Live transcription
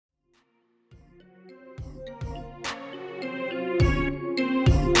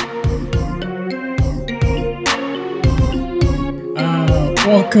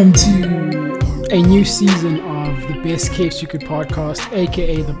Welcome to a new season of the Best Capes You Could podcast,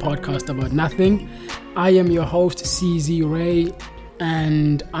 aka the podcast about nothing. I am your host, CZ Ray,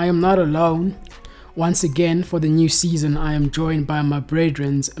 and I am not alone. Once again, for the new season, I am joined by my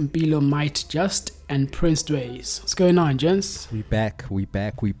brethrens, Mpilo Might Just and Prince Dways. What's going on, gents? We back. Yeah,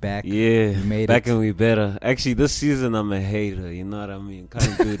 we made back it. and we better. Actually, this season I'm a hater, you know what I mean?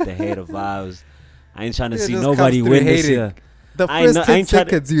 Can't do with the hater vibes. I ain't trying to see nobody win this year. The first 10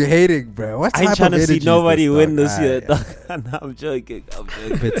 seconds you hating, bro. What I ain't type trying of to see energy nobody is this, win dog? this year. Yeah. No, I'm joking.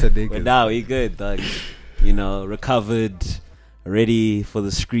 Bitter niggas. But now we good, dog. You know, recovered, ready for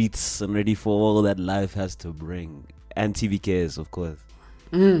the streets and ready for all that life has to bring. And TBKS, of course.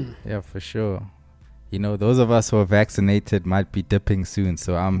 Yeah, for sure. You know, those of us who are vaccinated might be dipping soon,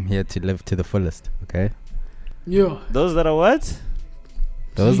 so I'm here to live to the fullest, okay? Yeah. Those that are what?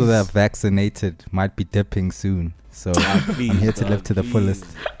 Those that are vaccinated might be dipping soon, so I'm here to live to the fullest.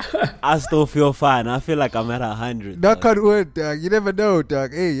 I still feel fine. I feel like I'm at 100. Knock on wood, dog. You never know,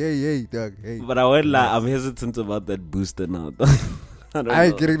 dog. Hey, dog. Hey. But I went like, I'm hesitant about that booster now. I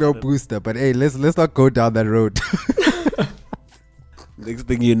ain't getting no booster, but hey, let's not go down that road. Next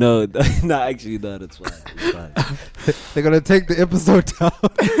thing you know, no, actually, no, it's fine. They're gonna take the episode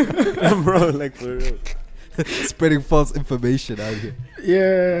down. Bro, like for real. Spreading false information out here.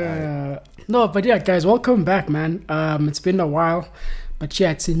 Yeah. No, but yeah, guys, welcome back, man. It's been a while, but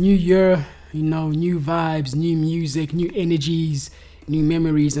yeah, it's a new year. You know, new vibes, new music, new energies, new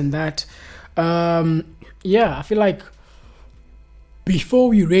memories, and that. Yeah, I feel like before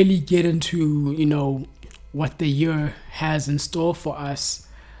we really get into, you know, what the year has in store for us,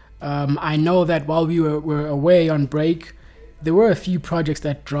 I know that while we were away on break, there were a few projects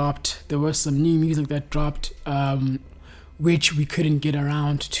that dropped. There was some new music that dropped, which we couldn't get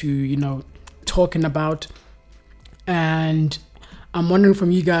around to, you know, talking about. And I'm wondering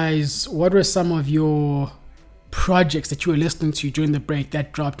from you guys, what were some of your projects that you were listening to during the break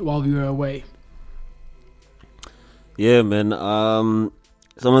that dropped while we were away? Yeah, man. Some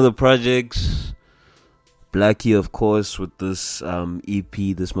of the projects, Blxckie, of course, with this EP,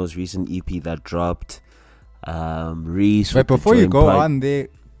 this most recent EP that dropped. A-Reece. But before you go on there,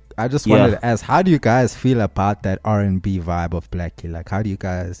 I just wanted to ask, how do you guys feel about that R&B vibe of Blxckie? Like, how do you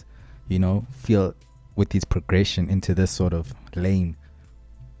guys, you know, feel with his progression into this sort of lane?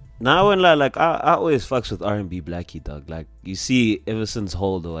 Now, when I always fucks with R&B Blxckie, dog. Like, you see, ever since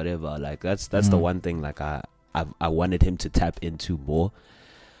Hold or whatever, like that's the one thing like I wanted him to tap into more.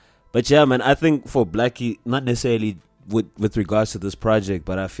 But yeah, man, I think for Blxckie, not necessarily with regards to this project,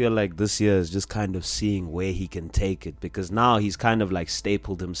 but I feel like this year is just kind of seeing where he can take it, because now he's kind of like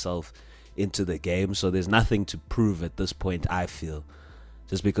stapled himself into the game, so there's nothing to prove at this point, I feel,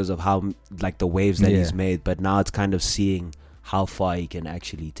 just because of how like the waves that he's made. But now it's kind of seeing how far he can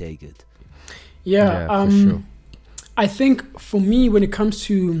actually take it. Yeah, for sure. I think for me, when it comes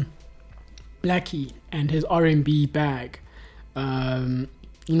to Blxckie and his R&B bag,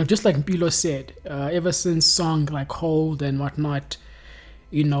 you know, just like Mpilo said, ever since songs like Hold and whatnot,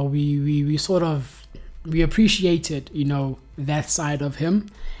 you know, we sort of, we appreciated, you know, that side of him.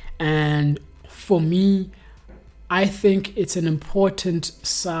 And for me, I think it's an important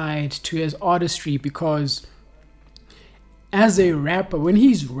side to his artistry, because as a rapper, when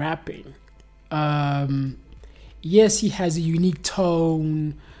he's rapping, yes, he has a unique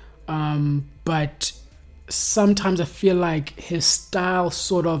tone, but sometimes I feel like his style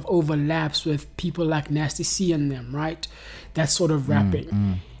sort of overlaps with people like Nasty C and them, right? That sort of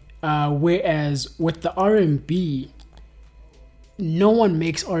rapping. Whereas with the R&B, no one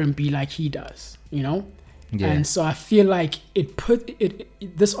makes R&B like he does, you know? Yeah. And so I feel like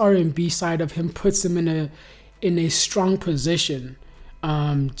this R&B side of him puts him in a strong position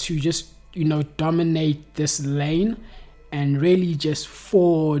to just, you know, dominate this lane and really just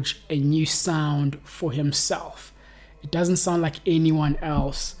forge a new sound for himself. It doesn't sound like anyone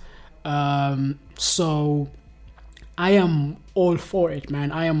else. So I am all for it,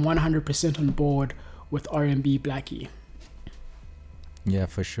 man. I am 100% on board with R&B Blxckie. Yeah,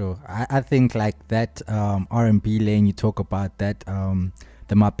 for sure. I think like that R&B lane you talk about, that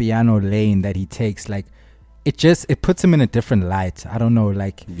the Mapiano lane that he takes, like it puts him in a different light. I don't know,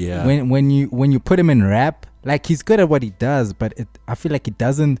 like when you put him in rap, like he's good at what he does, but I feel like it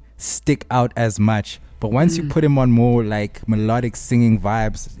doesn't stick out as much. But once you put him on more like melodic singing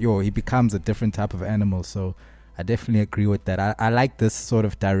vibes, he becomes a different type of animal. So I definitely agree with that. I like this sort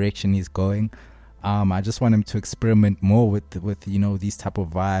of direction he's going. I just want him to experiment more with you know, these type of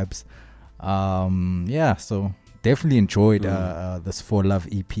vibes. So definitely enjoyed this For Love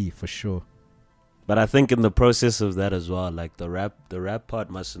EP for sure. But I think in the process of that as well, like the rap part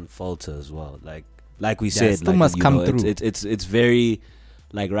mustn't falter as well. Like we said, it still like, must come through. It's very,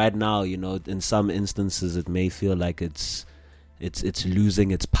 like right now, you know, in some instances it may feel like it's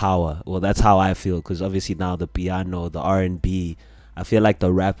losing its power. Well, that's how I feel, because obviously now the piano, the R&B, I feel like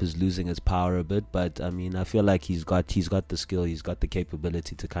the rap is losing its power a bit. But I mean, I feel like he's got the skill, he's got the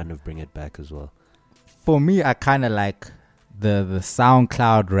capability to kind of bring it back as well. For me, I kind of like the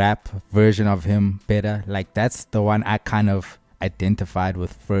SoundCloud rap version of him better. Like that's the one I kind of identified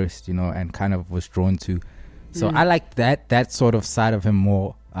with first, you know, and kind of was drawn to. So I like that sort of side of him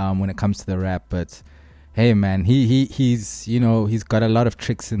more when it comes to the rap. But hey, man, he's you know, he's got a lot of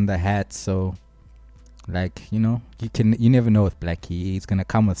tricks in the hat. So like, you know, you never know with Blxckie. He's gonna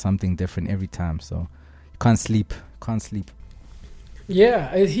come with something different every time. So you can't sleep.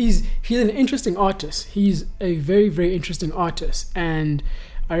 Yeah, he's an interesting artist. He's a very, very interesting artist. And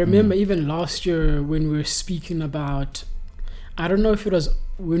I remember even last year when we were speaking about, I don't know if it was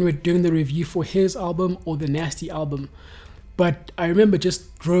when we were doing the review for his album or the Nasty album, but I remember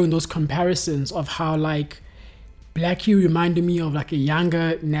just drawing those comparisons of how like Blxckie reminded me of like a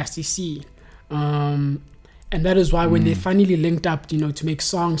younger Nasty C. And that is why when they finally linked up, you know, to make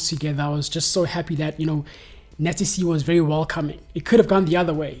songs together, I was just so happy that, you know, Nasty C was very welcoming. It could have gone the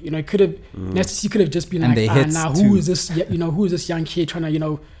other way, you know. It could have Nasty C could have just been like, now who is this? You know, who is this young kid trying to, you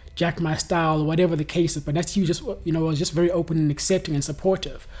know, jack my style or whatever the case is. But Nasty C just, you know, was just very open and accepting and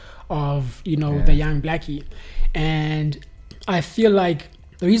supportive of, you know, the young Blxckie. And I feel like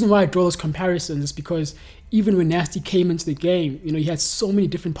the reason why I draw those comparisons is because even when Nasty came into the game, you know, he had so many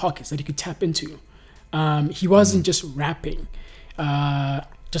different pockets that he could tap into. He wasn't just rapping.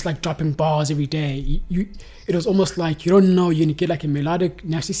 Just like dropping bars every day. It was almost like, you don't know, you're gonna get like a melodic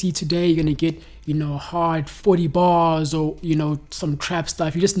Nasty C today, you're gonna get, you know, hard 40 bars or, you know, some trap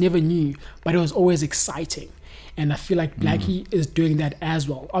stuff. You just never knew, but it was always exciting. And I feel like Blxckie is doing that as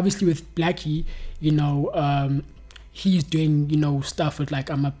well. Obviously with Blxckie, you know, he's doing, you know, stuff with like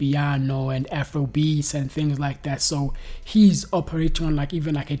Amapiano and Afro beats and things like that. So he's operating on like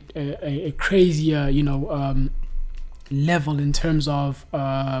even like a crazier, you know, level in terms of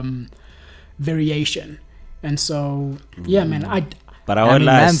variation. And so yeah, man, but I mean,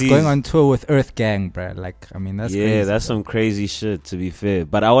 man's going on tour with Earth Gang, bro. Like, I mean, that's crazy, that's some crazy shit, to be fair.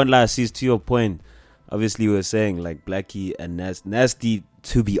 But I won't lie, C's, to your point, obviously we were saying like Blxckie and Nasty,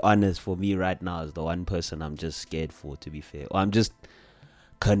 to be honest, for me right now is the one person I'm just scared for, to be fair, or I'm just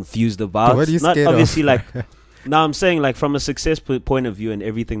confused about. What are you Not scared obviously of? like now I'm saying like from a success point of view and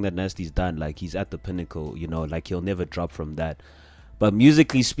everything that Nasty's done, like he's at the pinnacle, you know, like he'll never drop from that. But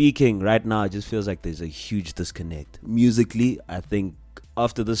musically speaking, right now it just feels like there's a huge disconnect. Musically, I think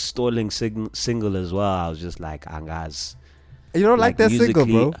after the stalling single as well, I was just like, Angaz. You don't like that single,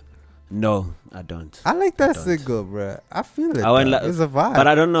 bro? No, I don't. I like that single, bro. I feel it. It's a vibe. But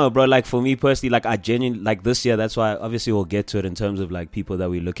I don't know, bro. Like for me personally, like I genuinely, like this year, that's why obviously we'll get to it in terms of like people that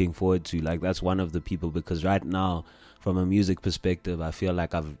we're looking forward to. Like that's one of the people, because right now, from a music perspective, I feel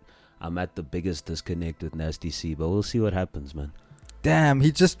like I'm at the biggest disconnect with Nasty C. But we'll see what happens, man. Damn,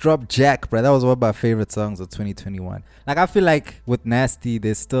 he just dropped Jack, bro. That was one of my favorite songs of 2021. Like I feel like with Nasty,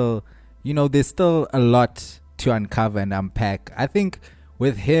 there's still a lot to uncover and unpack. I think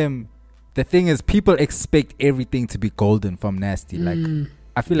with him, the thing is, people expect everything to be golden from Nasty. Like,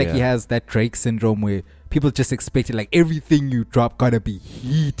 I feel like he has that Drake syndrome where people just expect it, like everything you drop gotta be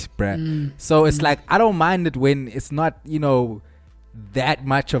heat, bruh. So it's like, I don't mind it when it's not, you know, that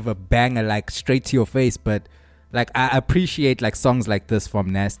much of a banger, like straight to your face. But like, I appreciate like songs like this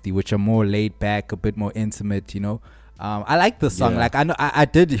from Nasty, which are more laid back, a bit more intimate, you know. I like the song. Like, I know I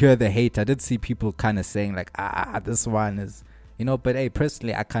did hear the hate. I did see people kind of saying like, this one is, you know, but hey,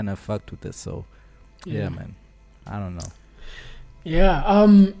 personally, I kind of fucked with this. So, yeah, man. I don't know. Yeah.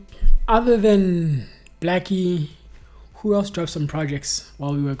 Other than Blxckie, who else dropped some projects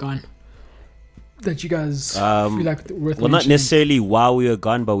while we were gone that you guys feel like worth well, not mentioning? necessarily while we were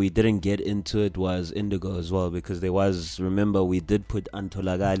gone, but we didn't get into it, was Indigo as well, because there was, remember, we did put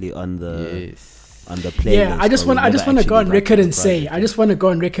Antolagali on the playlist. Yeah, I just want to go on record and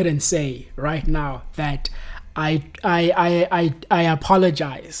say right now that I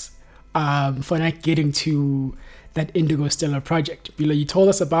apologize for not getting to that Indigo Stella project. You know, you told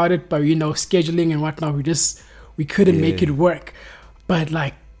us about it, but you know, scheduling and whatnot, we couldn't make it work. But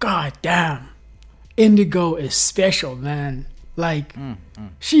like, god damn, Indigo is special, man. Like,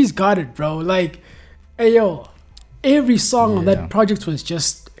 she's got it, bro. Like, hey yo, every song on that project was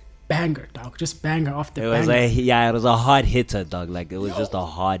just banger, dog. Just banger off the banger. It was a hard hitter, dog. Like, it was just a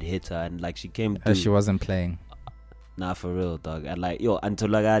hard hitter, and like she came through. She wasn't playing. Nah, for real, dog. And like, yo,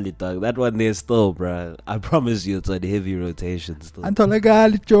 Antolagali, dog. That one there still, bruh. I promise you, it's on heavy rotation still.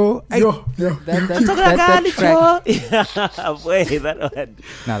 Antolagali, Joe. Yo. Antolagali, Joe. Wait, that one.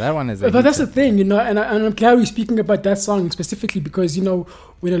 Now that one is. But that's the thing, you know, and I'm glad we're speaking about that song specifically because, you know,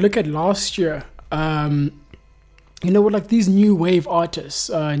 when I look at last year, you know, with like these new wave artists,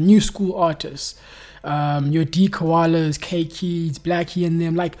 new school artists, your D Koalas, K Kids, Blxckie, and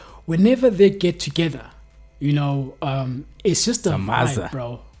them, like whenever they get together, you know, it's just a vibe,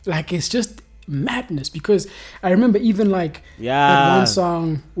 bro. Like it's just madness because I remember even like that one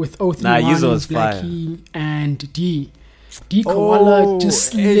song with 031, Blxckie, and D Koala just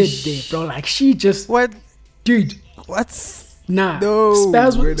slid there, bro. Like she just dude. What's no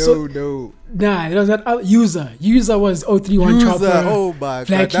Spaz was, no. Nah, it was that user was 031 Chopper. Oh my Blxckie,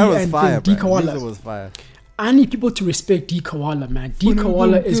 god, that was and fire, D Koala. User was fire. I need people to respect D Koala, man. D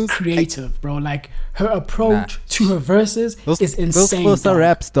Koala is creative, bro. Like her approach to her verses is insane. Those closer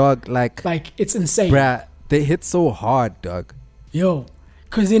raps, dog. Like it's insane, bruh. They hit so hard, dog. Yo,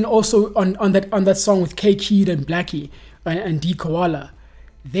 because then also on that song with K Kid and Blxckie and D Koala,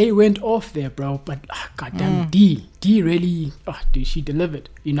 they went off there, bro. But goddamn, D really, dude, she delivered,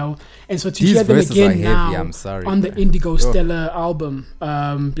 you know. And so to hear them again now on the Indigo Stella album,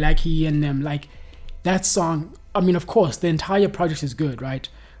 Blxckie and them, like that song. I mean, of course, the entire project is good, right?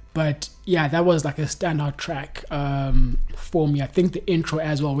 But yeah, that was like a standout track for me. I think the intro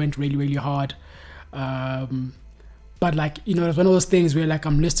as well went really, really hard. But like, you know, it was one of those things where like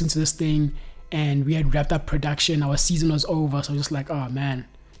I'm listening to this thing and we had wrapped up production, our season was over, so I was just like, oh man,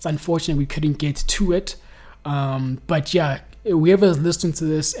 it's unfortunate we couldn't get to it. But yeah, whoever's listening to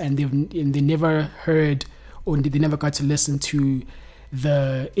this and they never heard or they never got to listen to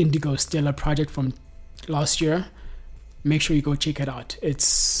the Indigo Stella project from last year, make sure you go check it out.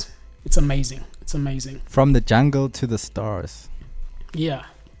 It's amazing. It's amazing. From the jungle to the stars. Yeah,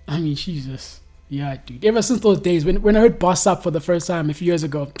 I mean, Jesus. Yeah, dude. Ever since those days, when I heard Boss Up for the first time a few years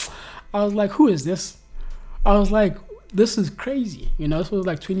ago, I was like, who is this? I was like, this is crazy. You know, this was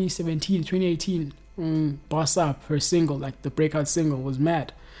like 2017, 2018. Boss Up, her single, like the breakout single, was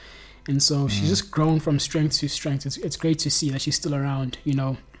mad. And so she's just grown from strength to strength. It's great to see that she's still around, you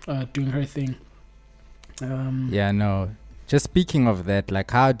know, doing her thing. Yeah, no. Just speaking of that,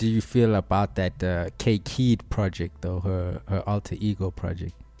 like, how do you feel about that K Kid project, though, her alter ego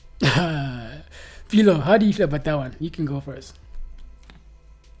project? Philo, how do you feel about that one? You can go first.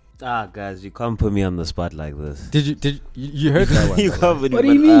 Guys, you can't put me on the spot like this. Did you heard that one? You can't what do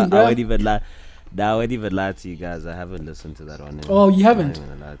you mean, bro? I won't even lie to you guys. I haven't listened to that one. Oh, you haven't?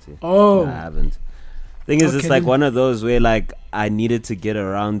 Oh, no, I haven't. Thing is, it's like one of those where like I needed to get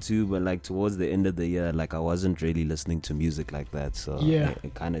around to, but like towards the end of the year, like I wasn't really listening to music like that, so yeah,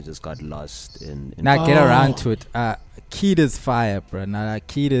 it kind of just got lost in now get around to it. Kid is fire, bro. Now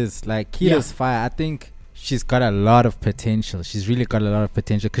Kid is fire. I think she's got a lot of potential. She's really got a lot of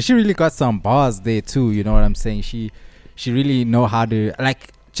potential because she really got some bars there too. You know what I'm saying? She really know how to,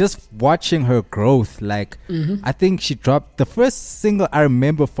 like, just watching her growth. Like, I think she dropped the first single I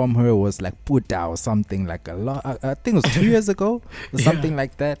remember from her was like Puta or something, like a lot. I think it was 2 years ago or something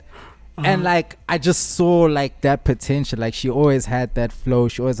like that. And like I just saw like that potential. Like she always had that flow.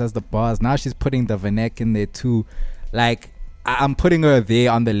 She always has the bars. Now she's putting the vernac in there too. Like I'm putting her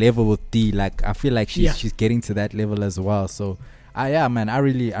there on the level with D. Like I feel like she's getting to that level as well. So yeah, man, I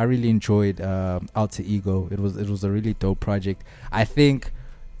really enjoyed Alter Ego. It was a really dope project. I think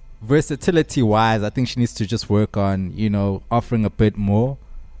versatility wise, I think she needs to just work on, you know, offering a bit more.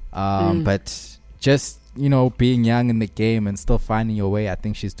 But just, you know, being young in the game and still finding your way, I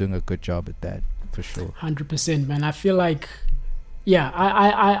think she's doing a good job at that for sure. 100%, man. I feel like, yeah,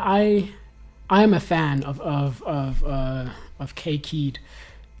 I am a fan of K Kid,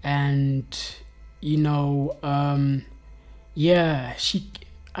 and you know, I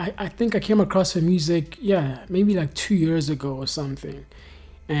think I came across her music, maybe like 2 years ago or something,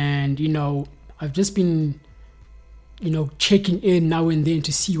 and you know, I've just been, you know, checking in now and then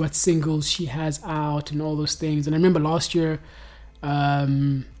to see what singles she has out and all those things. And I remember last year,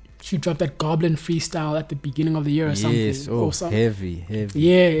 she dropped that Goblin freestyle at the beginning of the year or something. Yes, heavy.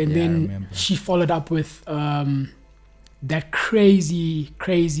 Yeah, and then she followed up with that crazy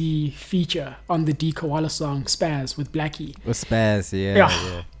feature on the D Koala song Spaz with Blxckie. With Spaz,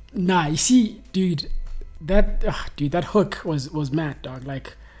 yeah. Nah, you see, dude, that hook was mad, dog.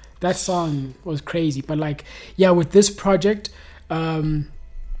 Like that song was crazy. But like, yeah, with this project,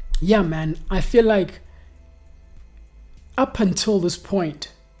 yeah, man, I feel like up until this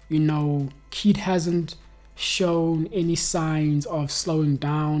point, you know, Kid hasn't shown any signs of slowing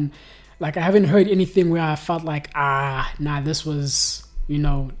down. Like, I haven't heard anything where I felt like, this was,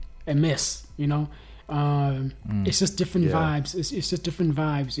 a miss, It's just different vibes. It's just different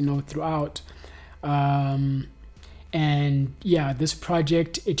vibes, throughout. And yeah, this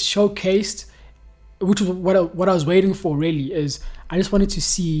project, it showcased, which was what I was waiting for really, is I just wanted to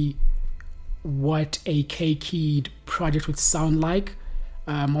see what a K-Keyed project would sound like.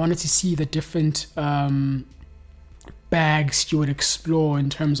 I wanted to see the different bags she would explore in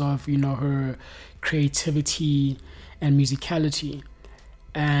terms of, her creativity and musicality.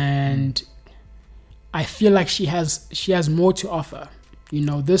 And I feel like she has more to offer.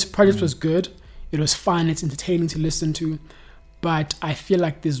 This project was good. It was fun. It's entertaining to listen to, but I feel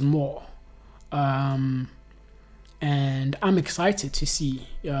like there's more. And I'm excited to see,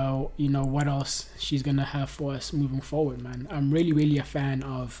 what else she's gonna have for us moving forward, man. I'm really, really a fan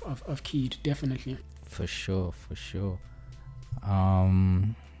of Keyed, definitely. For sure.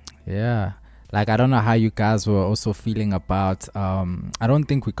 Yeah. Like, I don't know how you guys were also feeling about. I don't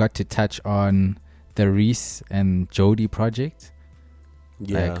think we got to touch on the A-Reece and Jody project.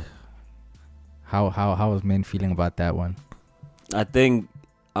 Yeah. Like, how was men feeling about that one? I think,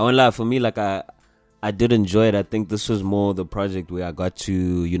 I won't lie, for me, like, I did enjoy it. I think this was more the project where I got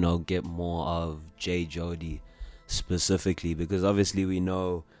to, get more of Jay Jody specifically, because obviously we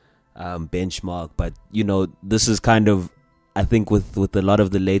know Benchmark, but, this is kind of, I think with a lot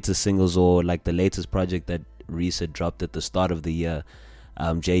of the latest singles, or like the latest project that Reece had dropped at the start of the year,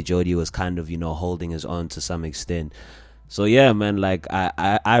 Jay Jody was kind of, holding his own to some extent. So yeah, man, like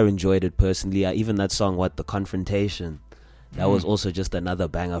I enjoyed it personally. Even that song, The Confrontation, that was also just another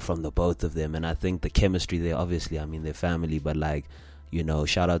banger from the both of them. And I think the chemistry there, obviously, I mean, they're family, but like,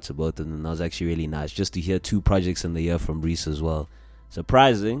 shout out to both of them. That was actually really nice just to hear 2 projects in the year from Reece as well.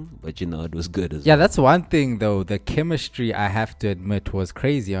 Surprising, but it was good as well. Yeah, that's one thing though. The chemistry, I have to admit, was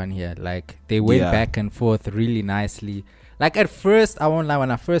crazy on here. Like, they went back and forth really nicely. Like, at first, I won't lie,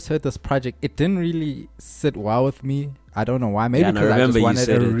 when I first heard this project, it didn't really sit well with me. I don't know why. Maybe because I just wanted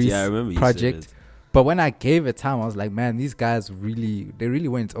a Reece project. But when I gave it time, I was like, man, these guys really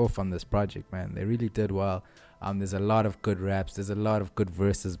went off on this project, man. They really did well. There's a lot of good raps. There's a lot of good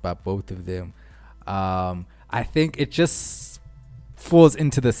verses by both of them. I think it just falls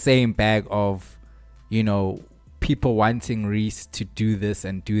into the same bag of, people wanting Reece to do this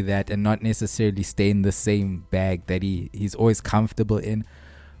and do that and not necessarily stay in the same bag that he's always comfortable in.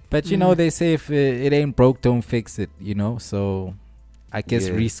 But, they say if it ain't broke, don't fix it, So I guess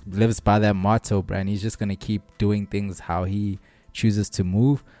Reece lives by that motto, bro, and he's just going to keep doing things how he chooses to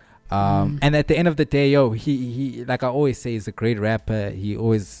move. And at the end of the day, he like I always say, he's a great rapper. He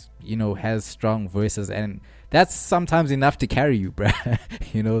always, has strong verses, and that's sometimes enough to carry you, bro.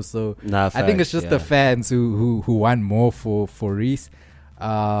 So I think it's just the fans who want more for Reece.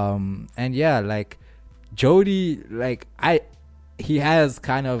 And yeah, like Jody, like he has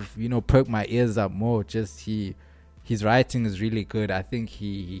kind of, perked my ears up more. Just his writing is really good. I think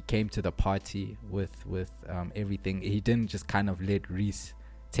he came to the party with everything. He didn't just kind of let Reece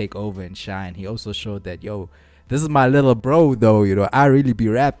take over and shine. He also showed that, this is my little bro though, I really be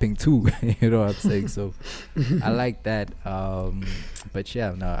rapping too. You know what I'm saying? So I like that. But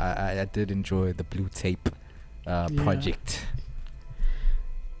yeah, no, I did enjoy the Blue Tape project.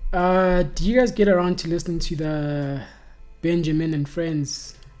 Do you guys get around to listening to the Benjamin and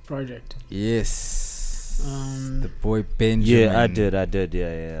Friends project? Yes. The boy Benjamin. Yeah, I did.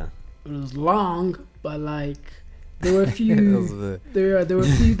 Yeah. It was long, but like there were a few there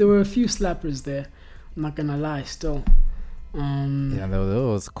were a few slappers there. I'm not gonna lie, still. Yeah, that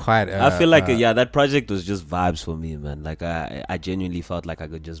was quite. I feel like that project was just vibes for me, man. Like I genuinely felt like I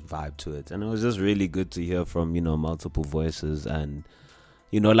could just vibe to it, and it was just really good to hear from multiple voices and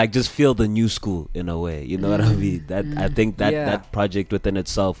like just feel the new school in a way. You know what I mean? That I think that project within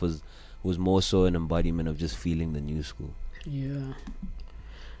itself was more so an embodiment of just feeling the new school. Yeah.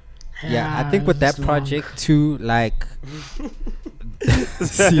 Yeah, I think with that project too, like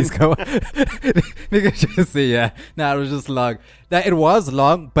nigga just say it was just long. That it was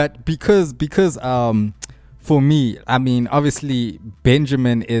long, but because for me, I mean, obviously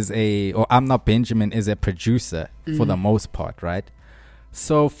Benjamin is a producer for the most part, right?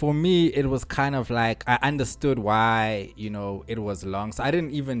 So for me, it was kind of like I understood why it was long. So I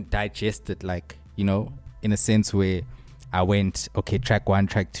didn't even digest it, like in a sense where I went, okay, track 1,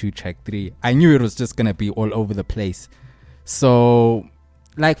 track 2, track 3. I knew it was just gonna be all over the place. So,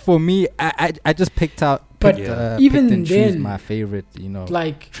 like for me, I just picked and choose my favorite,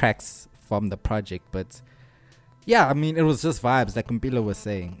 like tracks from the project. But yeah, I mean, it was just vibes, like Mpilo was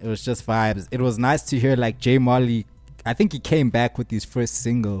saying. It was just vibes. It was nice to hear like J Molly. I think he came back with his first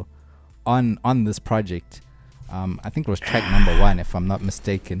single on this project. I think it was track number 1, if I'm not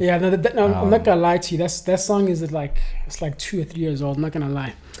mistaken. Yeah, I'm not gonna lie to you. That song is like 2 or 3 years old. I'm not gonna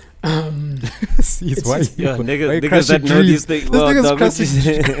lie. Niggas that know these things.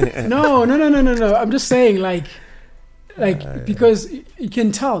 No. I'm just saying, like because you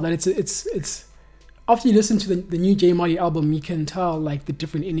can tell that it's after you listen to the new J Marty album, you can tell like the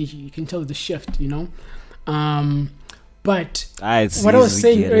different energy. You can tell the shift, you know. But what I was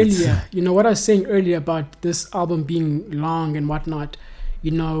saying earlier about this album being long and whatnot, you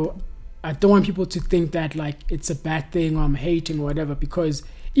know, I don't want people to think that like it's a bad thing or I'm hating or whatever, because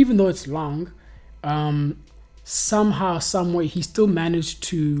even though it's long, somehow, some way, he still managed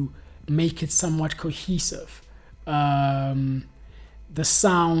to make it somewhat cohesive. The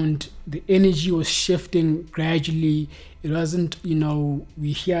sound, the energy was shifting gradually. It wasn't, you know,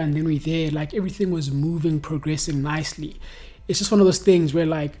 we here and then we there. Like everything was moving, progressing nicely. It's just one of those things where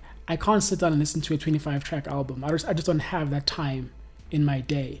like I can't sit down and listen to a 25-track album. I just don't have that time in my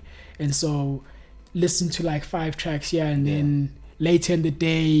day. And so listen to like 5 tracks here and then later in the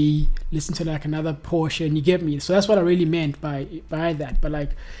day listen to like another portion. You get me? So that's what I really meant by that. But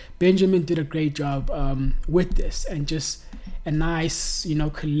like Benjamin did a great job with this, and just a nice, you know,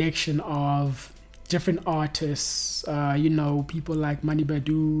 collection of different artists, you know, people like Mani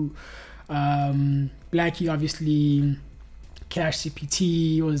Badu, Blxckie, obviously, Cash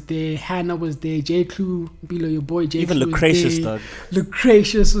CPT was there, Hannah was there, J. Clue, below your boy J. Even Clue Lucretius, was there. dog.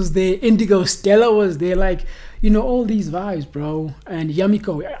 Lucretius was there, Indigo Stella was there, like, you know, all these vibes, bro. And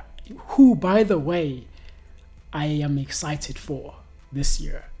Yamiko, who, by the way, I am excited for this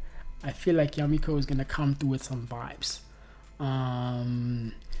year. I feel like Yamiko is gonna come through with some vibes.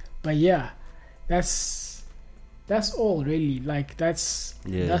 But yeah, that's all really. Like that's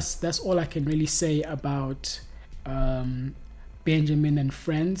all I can really say about Benjamin and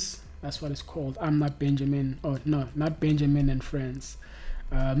Friends. That's what it's called. I'm Not Benjamin. Oh no, Not Benjamin and Friends.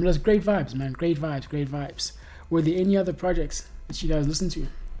 It was great vibes, man. Great vibes. Were there any other projects that you guys listened to?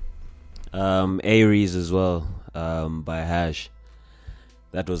 A-Reece as well, by Hash.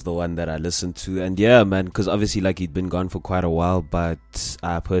 That was the one that I listened to. And yeah, man, because obviously like he'd been gone for quite a while, but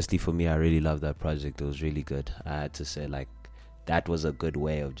personally for me, I really loved that project. It was really good. I had to say, like, that was a good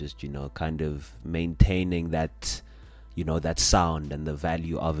way of just, you know, kind of maintaining that, you know, that sound and the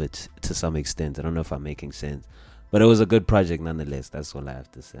value of it to some extent. I don't know if I'm making sense, but it was a good project nonetheless. That's all I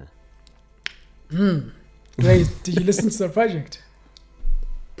have to say. Wait, did you listen to the project?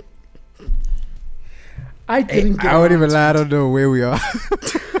 I didn't get I won't even lie, I don't know where we are.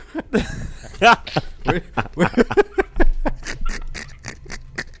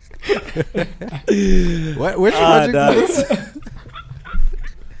 Which project is this?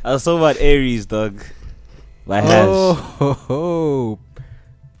 I was talking about A-Reece, dog. By Hash. Oh,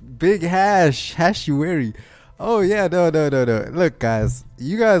 big Hash you weary. Oh yeah, no. Look, guys,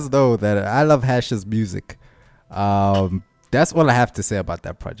 you guys know that I love Hash's music. That's all I have to say about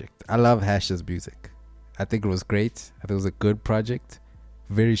that project. I love Hash's music. I think it was great. I think it was a good project.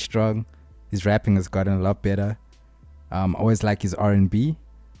 Very strong. His rapping has gotten a lot better. Always like his R&B.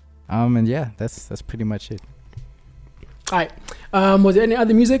 And yeah, that's pretty much it. Alright. Was there any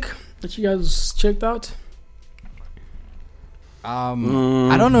other music that you guys checked out?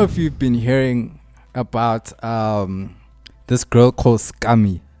 I don't know if you've been hearing about this girl called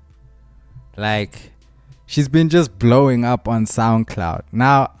Scummy. Like, she's been just blowing up on SoundCloud.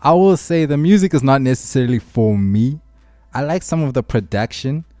 Now, I will say the music is not necessarily for me. I like some of the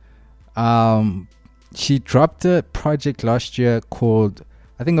production. She dropped a project last year called,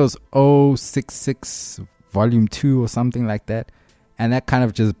 I think it was 066 Volume 2 or something like that. And that kind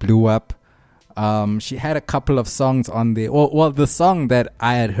of just blew up. She had a couple of songs on there. Well, the song that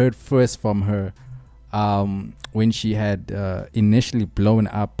I had heard first from her when she had initially blown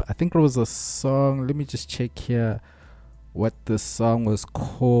up, I think it was a song, let me just check here what the song was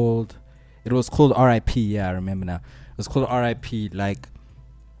called. It was called R.I.P. Yeah, I remember now. It was called R.I.P. Like,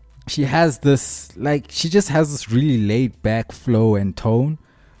 she has this, like, she just has this really laid back flow and tone.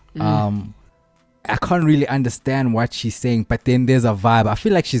 I can't really understand what she's saying, but then there's a vibe. I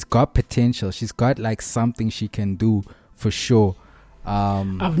feel like she's got potential. She's got like something she can do for sure.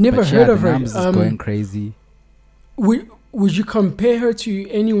 I've never heard of her. Is going crazy. Would you compare her to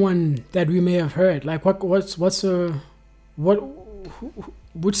anyone that we may have heard? Like which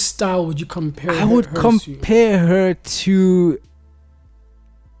style would you compare? I would compare her to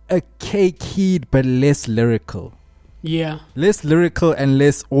a K-Kid, but less lyrical. Yeah, less lyrical and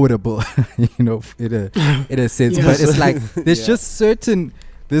less audible, you know, in a sense. Yes. But it's like there's just certain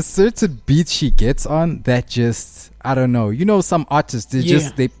beats she gets on that just I don't know. You know, some artists,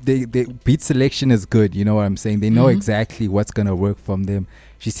 they beat selection is good. You know what I'm saying? They know exactly what's gonna work from them.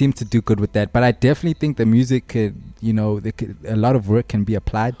 She seemed to do good with that. But I definitely think the music could, you know, a lot of work can be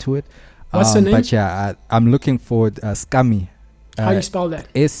applied to it. What's the name? But yeah, I'm looking forward. Scummy. How do you spell that?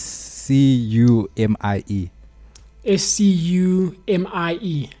 SCUMIE.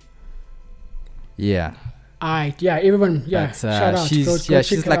 SCUMIE. Yeah. Yeah, everyone. Yeah, shout out.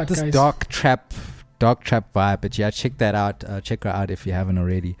 She's like out, this guys. dark trap vibe. But yeah, check that out. Check her out if you haven't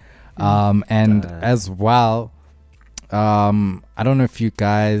already. And as well, I don't know if you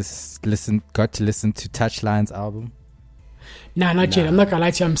guys got to listen to Touchline's album. Nah, not yet. I'm not gonna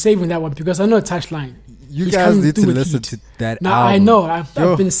lie to you. I'm saving that one because I know Touchline. You guys need to listen to that album. I know.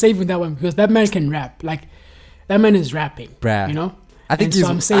 I've been saving that one because that man can rap. Like, that man is rapping. Bruh. You know? I think he's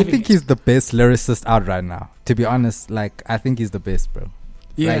the best lyricist out right now. To be honest, like, I think he's the best, bro.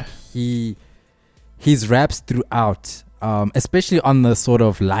 Yeah. Like, his raps throughout, especially on the sort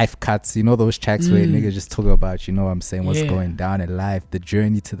of life cuts, you know, those tracks where niggas just talk about, you know what I'm saying, what's going down in life, the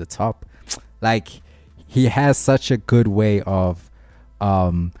journey to the top. Like, he has such a good way of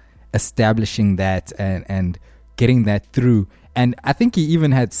establishing that and getting that through. And I think he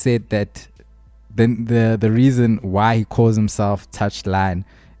even had said that the reason why he calls himself Touchline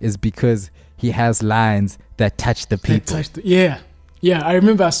is because he has lines that touch the people. Yeah. I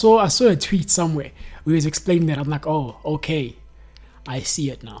remember I saw a tweet somewhere where he was explaining that. I'm like, oh, okay, I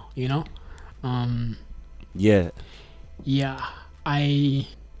see it now. You know. Yeah. I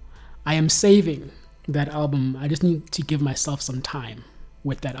am saving that album. I just need to give myself some time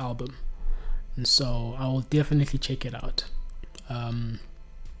with that album, and so I will definitely check it out.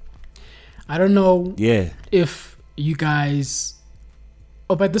 I don't know if you guys...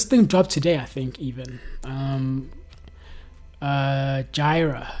 Oh, but this thing dropped today, I think, even.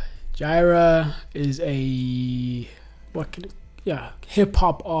 Gyra. Gyra is a...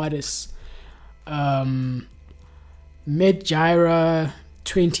 hip-hop artist. Met Gyra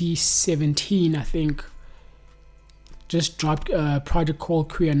 2017, I think. Just dropped a project called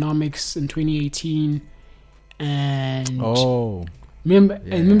Creonomics in 2018. And...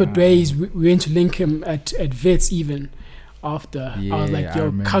 Remember days we went to link him at Fentse even after. I was like,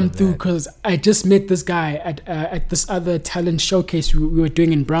 yo, come through, because I just met this guy at this other talent showcase we were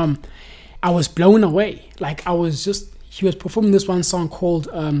doing in Brum. I was blown away. Like, he was performing this one song called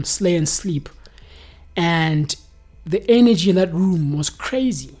Slay and Sleep, and the energy in that room was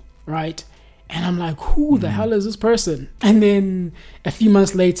crazy, right? And I'm like, who the hell is this person? And then a few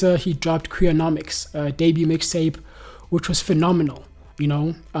months later, he dropped Creonomics, a debut mixtape, which was phenomenal, you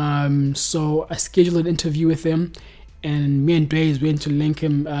know. So I scheduled an interview with him, and me and Dre's went to link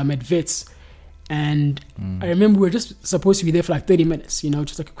him at Fentse. And I remember we were just supposed to be there for like 30 minutes, you know,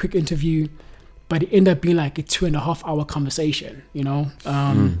 just like a quick interview. But it ended up being like a 2.5 hour conversation, you know.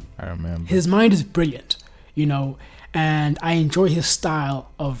 I remember. His mind is brilliant, you know, and I enjoy his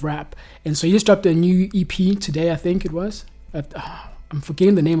style of rap. And so he just dropped a new EP today, I think it was. I'm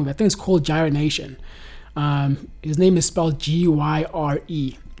forgetting the name of it. I think it's called Gyra Nation. His name is spelled Gyre.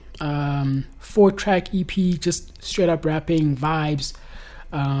 4-track EP, just straight up rapping vibes.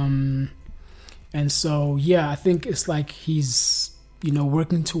 And so, yeah, I think it's like he's, you know,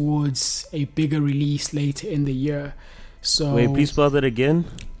 working towards a bigger release later in the year. So wait, please spell that again.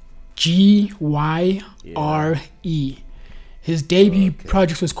 Gyre. His debut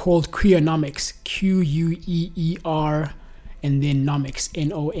project was called Creonomics, Queer, and then Nomics,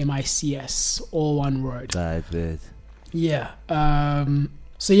 Nomics, all one word. I bet. Yeah.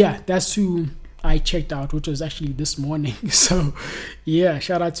 So yeah, that's who I checked out, which was actually this morning. So yeah,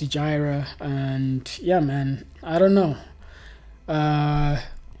 shout out to Gyra. And yeah, man, I don't know.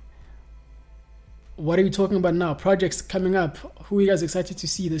 What are we talking about now? Projects coming up. Who are you guys excited to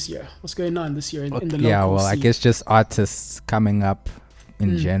see this year? What's going on this year in the local Yeah, well, scene? I guess just artists coming up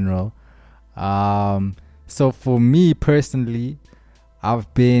in general. So for me personally,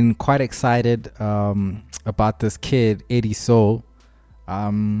 I've been quite excited about this kid, Eddie Soul.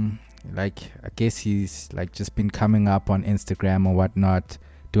 Like, I guess he's like just been coming up on Instagram or whatnot,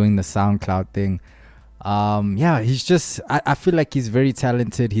 doing the SoundCloud thing. Yeah, he's just, I feel like he's very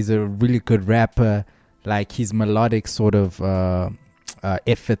talented. He's a really good rapper. Like, his melodic sort of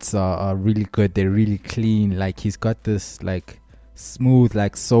efforts are really good. They're really clean. Like, he's got this like smooth,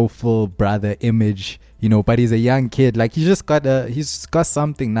 like soulful brother image, you know, but he's a young kid. Like, he's got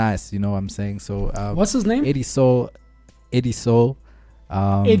something nice, you know what I'm saying? So what's his name? Eddie Soul. Eddie.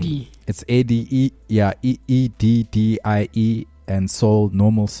 It's ADE, yeah, EDDIE, and Soul,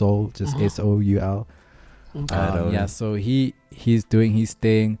 normal soul, just SOUL. Okay. Yeah, so he's doing his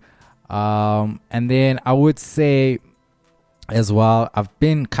thing. And then I would say as well, I've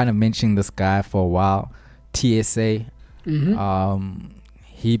been kind of mentioning this guy for a while, TSA.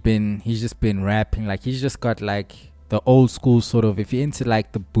 He's just been rapping, like he's just got like the old school sort of, if you're into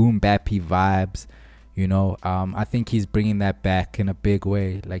like the boom bappy vibes, you know, I think he's bringing that back in a big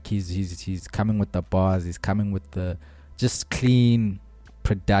way. Like he's coming with the bars, he's coming with the just clean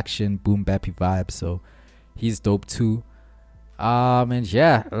production, boom bappy vibes. So he's dope too. And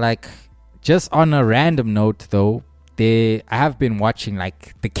yeah, like just on a random note though, I have been watching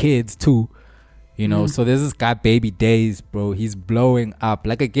like the kids too, you know. So there's this guy Baby Days, bro. He's blowing up.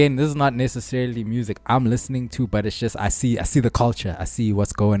 Like again, this is not necessarily music I'm listening to, but it's just I see the culture, I see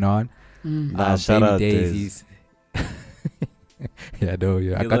what's going on. Shout out Days. Yeah, no,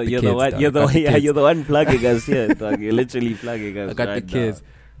 yeah. You're the one plugging us here, dog. You're literally plugging us. I got right the kids.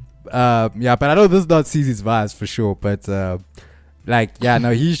 Yeah, but I know this is not CZ's vibes for sure. But like, yeah,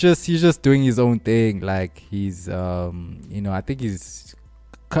 no, he's just doing his own thing. Like he's you know, I think he's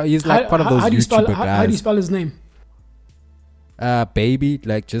like part of those YouTuber guys. How do you spell his name? Baby,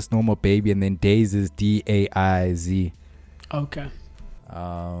 like just normal Baby, and then Days is Daiz. Okay.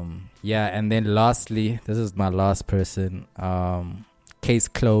 Yeah, and then lastly, this is my last person. Case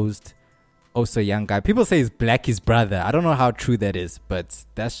closed. Also young guy. People say he's Blxckie's brother. I don't know how true that is, but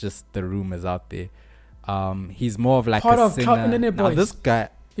that's just the rumors out there. He's more of like part a of singer. Clout Internet Now, Boys. this guy,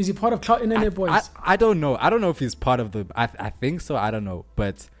 is he part of Clout Internet Boys? I don't know. I don't know if he's part of the. I think so. I don't know,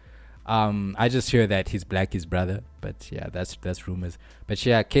 but I just hear that he's Blxckie's brother. But yeah, that's rumors. But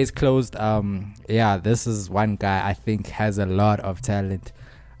yeah, case closed. Yeah, this is one guy I think has a lot of talent.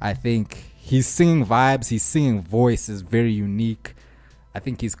 I think he's singing vibes. He's singing voice is very unique. I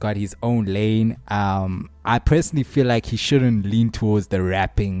think he's got his own lane. I personally feel like he shouldn't lean towards the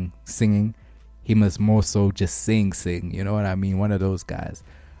rapping, singing. He must more so just sing. You know what I mean? One of those guys.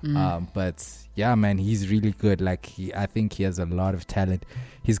 But yeah, man, he's really good. Like I think he has a lot of talent.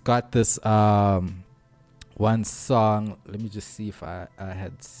 He's got this one song. Let me just see if I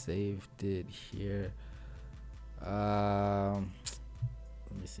had saved it here. Let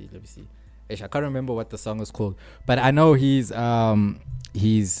me see. I can't remember what the song is called, but I know he's the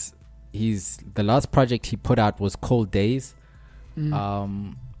last project he put out was Cold Days. He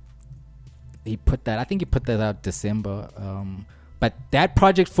put that out December. But that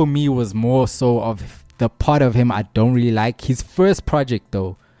project for me was more so of the part of him I don't really like. His first project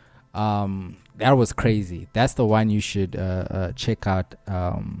though, that was crazy. That's the one you should check out.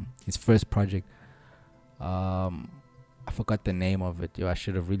 His first project. I forgot the name of it. I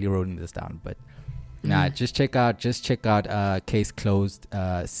should have really written this down, but just check out Case Closed,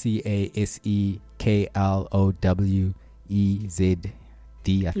 CaseKlowezd.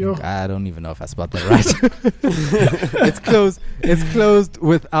 I think. I don't even know if I spelled that right. It's closed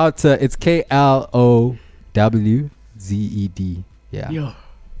without it's KLOWZED. Yeah. Yo.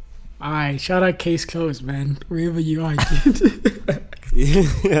 Alright, shout out Case Closed, man. Wherever you are.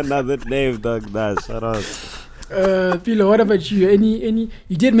 Another name, dog. Nah, shout out. Pilo, what about you? Any?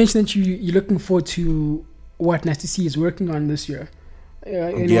 You did mention that you're looking forward to what Nasty C is working on this year.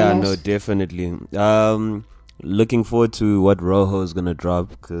 No, definitely. Looking forward to what Roho is gonna drop,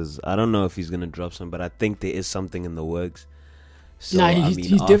 because I don't know if he's gonna drop some, but I think there is something in the works. So,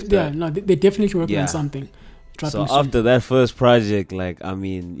 they're definitely working on something. So after that first project, like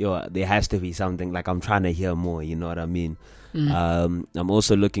there has to be something. Like I'm trying to hear more. You know what I mean? I'm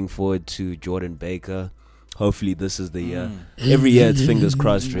also looking forward to Jordan Baker. Hopefully this is the year. Every year it's fingers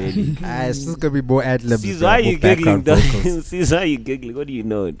crossed, really. It's just gonna be more ad-libs. See why you giggling, dog? See why you giggling? What do you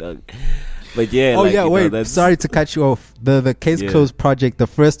know, dog? But yeah. Wait. Sorry to cut you off. The Case Closed project. The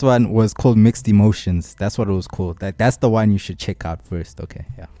first one was called Mixed Emotions. That's what it was called. That's the one you should check out first. Okay,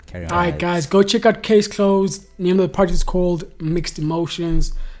 yeah. Carry on. All right, guys, go check out Case Closed. Name of the project is called Mixed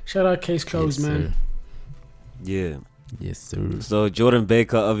Emotions. Shout out Case Closed, man. Yeah. Yes, sir. So Jordan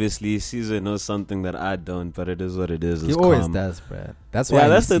Baker, obviously, Caesar knows something that I don't, but it is what it is. He always does, bro. That's why.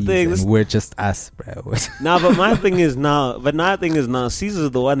 That's the thing. We're just us, bro. But my thing is now.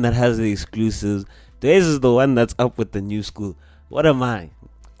 Caesar's the one that has the exclusives. Days is the one that's up with the new school. What am I?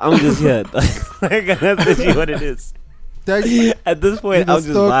 I'm just here. Like, that's literally what it is. Doug, at this point, I'm just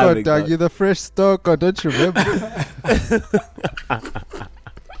vibing. Doug, you're the fresh stalker, don't you remember?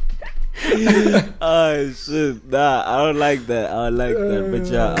 Oh shit! Nah, I don't like that. But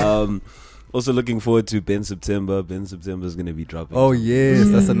yeah, also looking forward to Ben September. Ben September is gonna be dropping. Oh yes,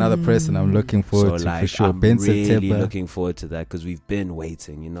 that's another person I'm looking forward to for sure. I'm Ben really September. Looking forward to that because we've been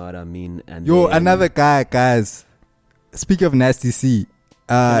waiting. You know what I mean? And another guy, guys. Speaking of Nasty C,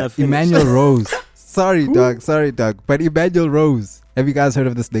 Emmanuel Rose. Sorry, Doug. But Emmanuel Rose. Have you guys heard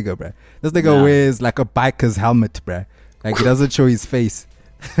of this nigga, bruh? This nigga wears like a biker's helmet, bruh. Like he doesn't show his face.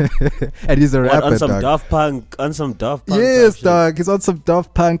 And he's a rapper, on some dog. Daft Punk, Yes, dog. He's on some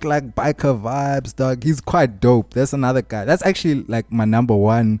Daft Punk like biker vibes, dog. He's quite dope. That's another guy. That's actually like my number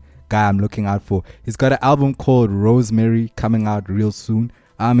one guy I'm looking out for. He's got an album called Rosemary coming out real soon.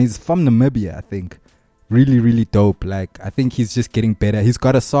 He's from Namibia, I think. Really, really dope. Like I think he's just getting better. He's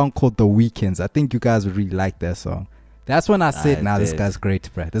got a song called The Weekends. I think you guys would really like that song. That's when I said, this guy's great,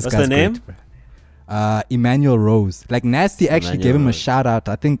 bruh. This What's guy's the name? great, bruh. Emmanuel Rose. Like Nasty actually gave him a shout out,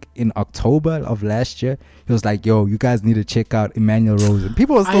 I think in October of last year. He was like, yo, you guys need to check out Emmanuel Rose. And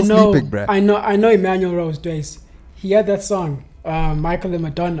people are still sleeping, bruh. I know Emmanuel Rose, Dace. He had that song, Michael and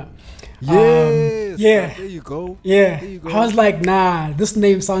Madonna. Yes. Yeah. There you go. Yeah. There you go. I was like, nah, this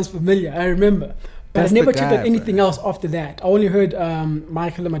name sounds familiar. I remember. But That's I never the checked guy, out anything bruh. else after that. I only heard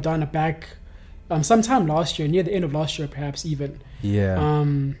Michael and Madonna back sometime last year, near the end of last year, perhaps even. Yeah.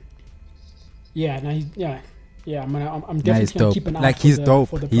 I'm definitely gonna keep an eye Like for he's the, dope.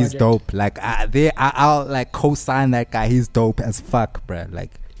 for the He's project. dope. Like I'll like co-sign that guy. He's dope as fuck, bruh.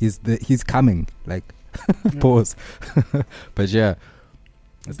 Like he's coming. Like pause. But yeah,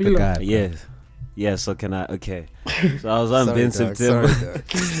 that's the Bilo. guy. Bruh. Yeah, so can I? Okay. So I was on Sorry, Ben dog. September. Sorry, dog.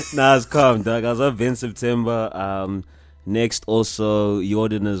 Nah, it's calm, dog. I was on Ben September. Next, also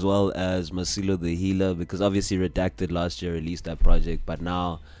Iordon as well as Masilo The Healer, because obviously Redacted last year released that project, but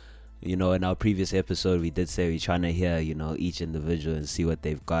now, you know, in our previous episode we did say we're trying to hear, you know, each individual and see what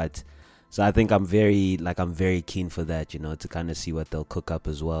they've got. So I think I'm very keen for that, you know, to kind of see what they'll cook up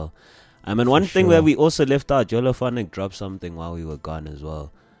as well. And one thing where we also left out, Yolophonic dropped something while we were gone as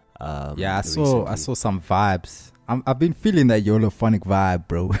well. I saw some vibes. I've been feeling that Yolophonic vibe,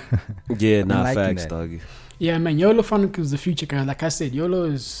 bro. Yeah, nah, liking facts, that. dog. Yeah, man, Yolophonic is the future, guy. Like I said, YOLO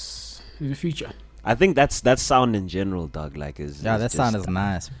is the future. I think that's sound in general, dog. Like That sound is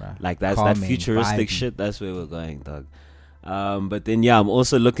nice, bro. Like that's Calming, that futuristic vibey. shit. That's where we're going, dog. But then I'm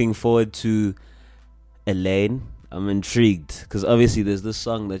also looking forward to Elaine. I'm intrigued because obviously there's this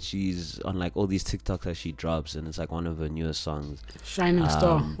song that she's on, like all these TikToks that she drops, and it's like one of her newest songs. Shining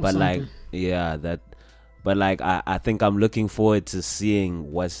Star. But like, I think I'm looking forward to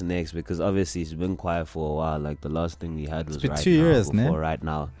seeing what's next, because obviously it's been quiet for a while. Like the last thing we had was been Right 2 Now. years, Before ne? Right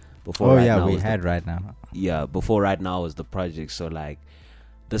Now. We had Right Now. Yeah, before Right Now was the project. So like,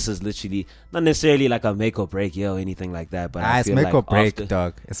 this is literally not necessarily like a make or break year or anything like that. But I It's feel make like or break, after,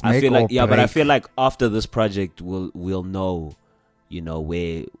 dog. It's I make feel or like break. but I feel like after this project we'll know, you know,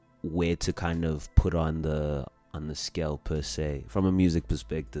 where to kind of put on the scale per se from a music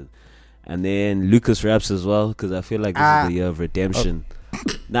perspective. And then Lucas raps as well, because I feel like this is the year of redemption.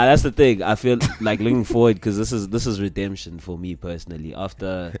 Now that's the thing. I feel like looking forward, because this is redemption for me personally.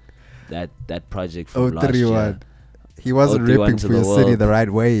 After that project from last year, he wasn't 0-3-1 ripping to for the your city world. the right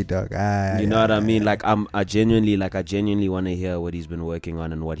way, dog. You know what I mean? Like I genuinely want to hear what he's been working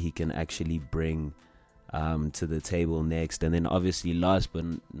on and what he can actually bring to the table next. And then obviously last but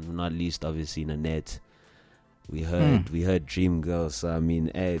not least, obviously Nanette. We heard Dream Girl. So I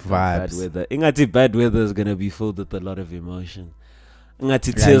mean, hey, bad weather. Ingati bad weather is gonna be filled with a lot of emotion.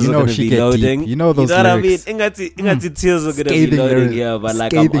 Ingati tears are gonna be loading. Deep. You know those lyrics. What I mean? Ingati tears are gonna Scathing be loading. lyrics. Yeah, but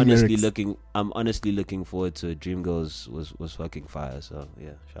like Scathing I'm honestly looking forward to it. Dream Girls was fucking fire. So yeah,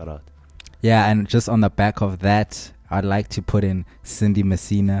 shout out. Yeah, and just on the back of that, I'd like to put in Cindy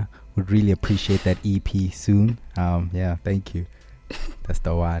Messina. Would really appreciate that EP soon. Yeah, thank you. That's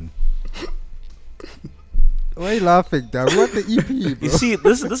the one. Why are you laughing, dog? What the EP, bro? You see,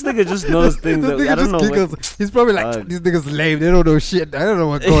 this nigga just knows things that I don't know. He's probably like, these niggas lame. They don't know shit. I don't know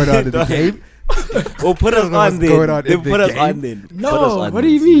what's going on in the game. Well, put us on then. Then put us on then. No, what do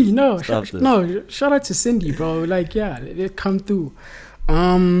you mean? No, shout out to Cindy, bro. Like, yeah, it come through.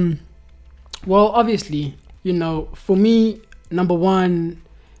 Well, obviously, you know, for me, number one,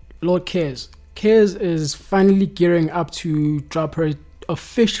 Lord Cares. Cares is finally gearing up to drop her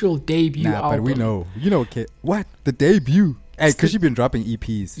official debut album. But we know, what? The debut? Hey, because she's been dropping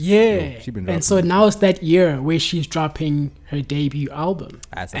EPs. Yeah. She been dropping and so now it's that year where she's dropping her debut album.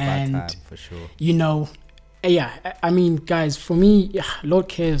 That's about time, for sure. You know, yeah, I mean, guys, for me, Lord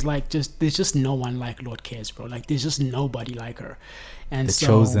Cares, like, there's just no one like Lord Cares, bro. Like, there's just nobody like her. And the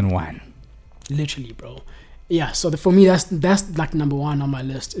chosen one. Literally, bro. Yeah, so for me, that's like number one on my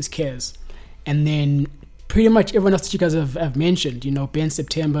list is Cares. And then pretty much everyone else that you guys have mentioned, you know, Ben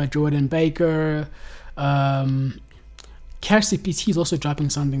September, Jordan Baker, Cash CPT is also dropping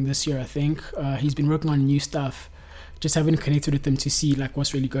something this year, I think. He's been working on new stuff. Just haven't connected with them to see like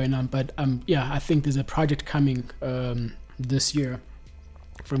what's really going on. But yeah, I think there's a project coming this year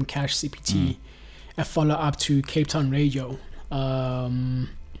from Cash CPT, a follow up to Cape Town Radio. Yeah,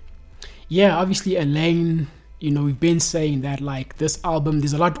 obviously Elaine, we've been saying that like this album,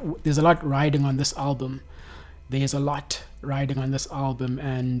 there's a lot riding on this album. There's a lot riding on this album,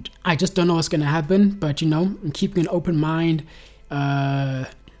 and I just don't know what's gonna happen. But I'm keeping an open mind,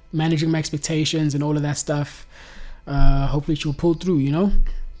 managing my expectations and all of that stuff. Hopefully she'll pull through,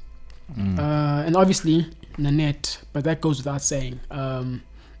 and obviously Nanette, but that goes without saying.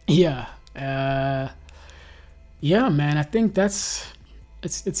 Yeah, man, I think it's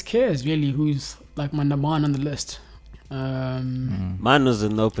Cares really who's like my number one on the list. Mine was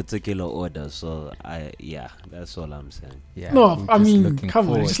in no particular order, so that's all I'm saying. Yeah. No, I mean, come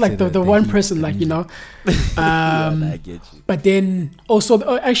on, it's just like the one person, like I get you. But then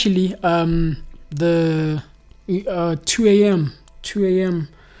also, actually, the 2 a.m. From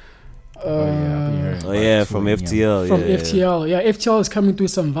FTL. From FTL. Yeah, FTL is coming through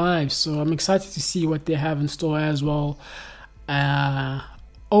some vibes, so I'm excited to see what they have in store as well.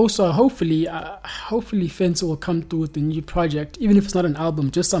 Also, hopefully Fentse will come through with the new project, even if it's not an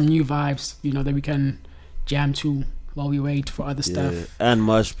album, just some new vibes, that we can jam to while we wait for other stuff. And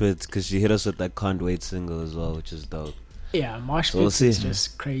Moshpit, because she hit us with that Can't Wait single as well, which is dope. Yeah, Moshpit is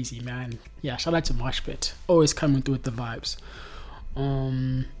just crazy, man. Yeah, shout out to Moshpit, always coming through with the vibes.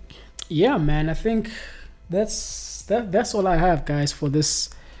 Yeah, man, I think that's all I have, guys, for this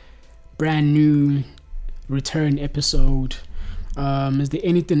brand new return episode. Is there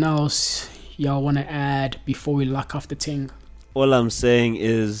anything else y'all want to add before we lock off the thing? All I'm saying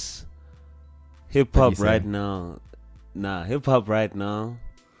is hip-hop right now,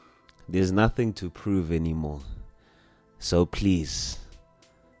 there's nothing to prove anymore. So please,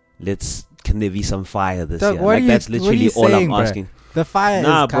 can there be some fire this year? Like, that's literally all I'm asking. The fire is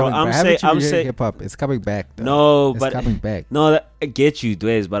coming, I'm saying hip-hop. It's coming back, though. No, it's coming back. No, I get you,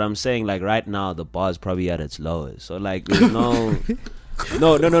 Dwayne, but I'm saying, like, right now, the bar is probably at its lowest. So, like, there's no...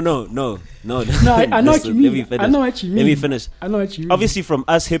 No. No, I know what you mean. Let me finish. I know what you mean. Obviously, from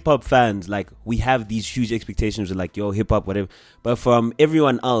us hip-hop fans, like, we have these huge expectations of, like, yo, hip-hop, whatever. But from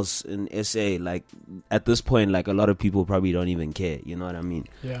everyone else in SA, like, at this point, like, a lot of people probably don't even care. You know what I mean?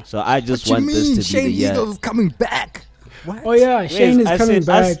 Yeah. So I just want this to be Shane the year. Eagles coming back. What? Oh yeah, Shane is coming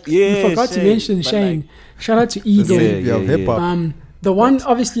back. We forgot to mention Shane. Like, shout out to Eagle. Hip-hop. The one,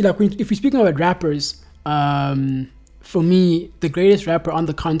 obviously, like if we're speaking about rappers, for me, the greatest rapper on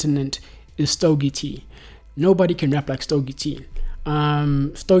the continent is Stogie T. Nobody can rap like Stogie T.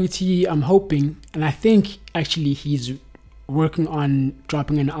 Stogie T, I'm hoping, and I think actually he's working on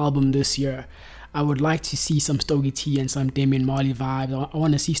dropping an album this year. I would like to see some Stogie T and some Damian Marley vibes. I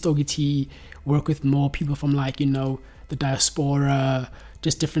want to see Stogie T work with more people from, like, the diaspora,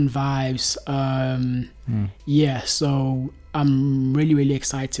 just different vibes. Yeah, so I'm really, really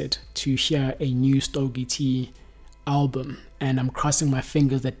excited to hear a new Stogie T album, and I'm crossing my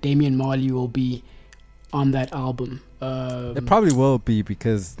fingers that Damian Marley will be on that album. It probably will be,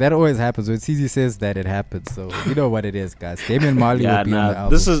 because that always happens. When CZ says that, it happens. So you know what it is, guys. Damian Marley will be on the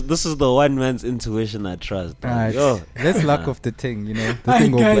album. This is the one man's intuition I trust. Let's lock off the thing, The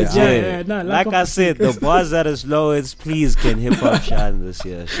thing will play. Like I said, the bars at its lowest, please, can hip hop shine this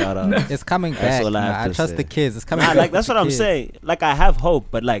year? Shout out. It's coming back. I trust the kids. It's coming back. Like, that's what I'm saying. Like, I have hope,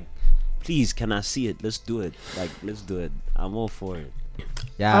 but, like, please, can I see it? Let's do it. Like, let's do it. I'm all for it.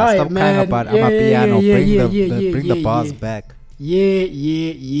 Yeah, stop crying about Amapiano. Bring the bars back. Yeah.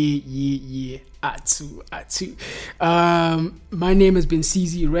 Atu. My name has been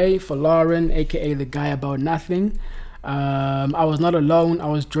CZ Ray for Lauren, aka the guy about nothing. I was not alone. I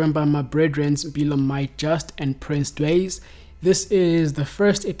was joined by my brethren, Bilo Mike Just and Prince Dways. This is the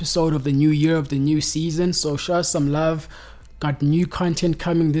first episode of the new year, of the new season, so show us some love. Got new content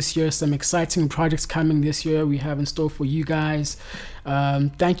coming this year, some exciting projects coming this year we have in store for you guys.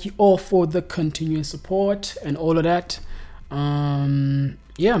 Thank you all for the continuous support and all of that.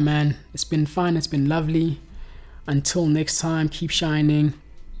 Yeah, man, it's been fun. It's been lovely. Until next time, keep shining.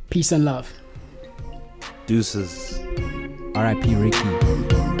 Peace and love. Deuces. R.I.P.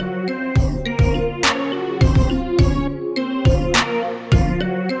 Ricky.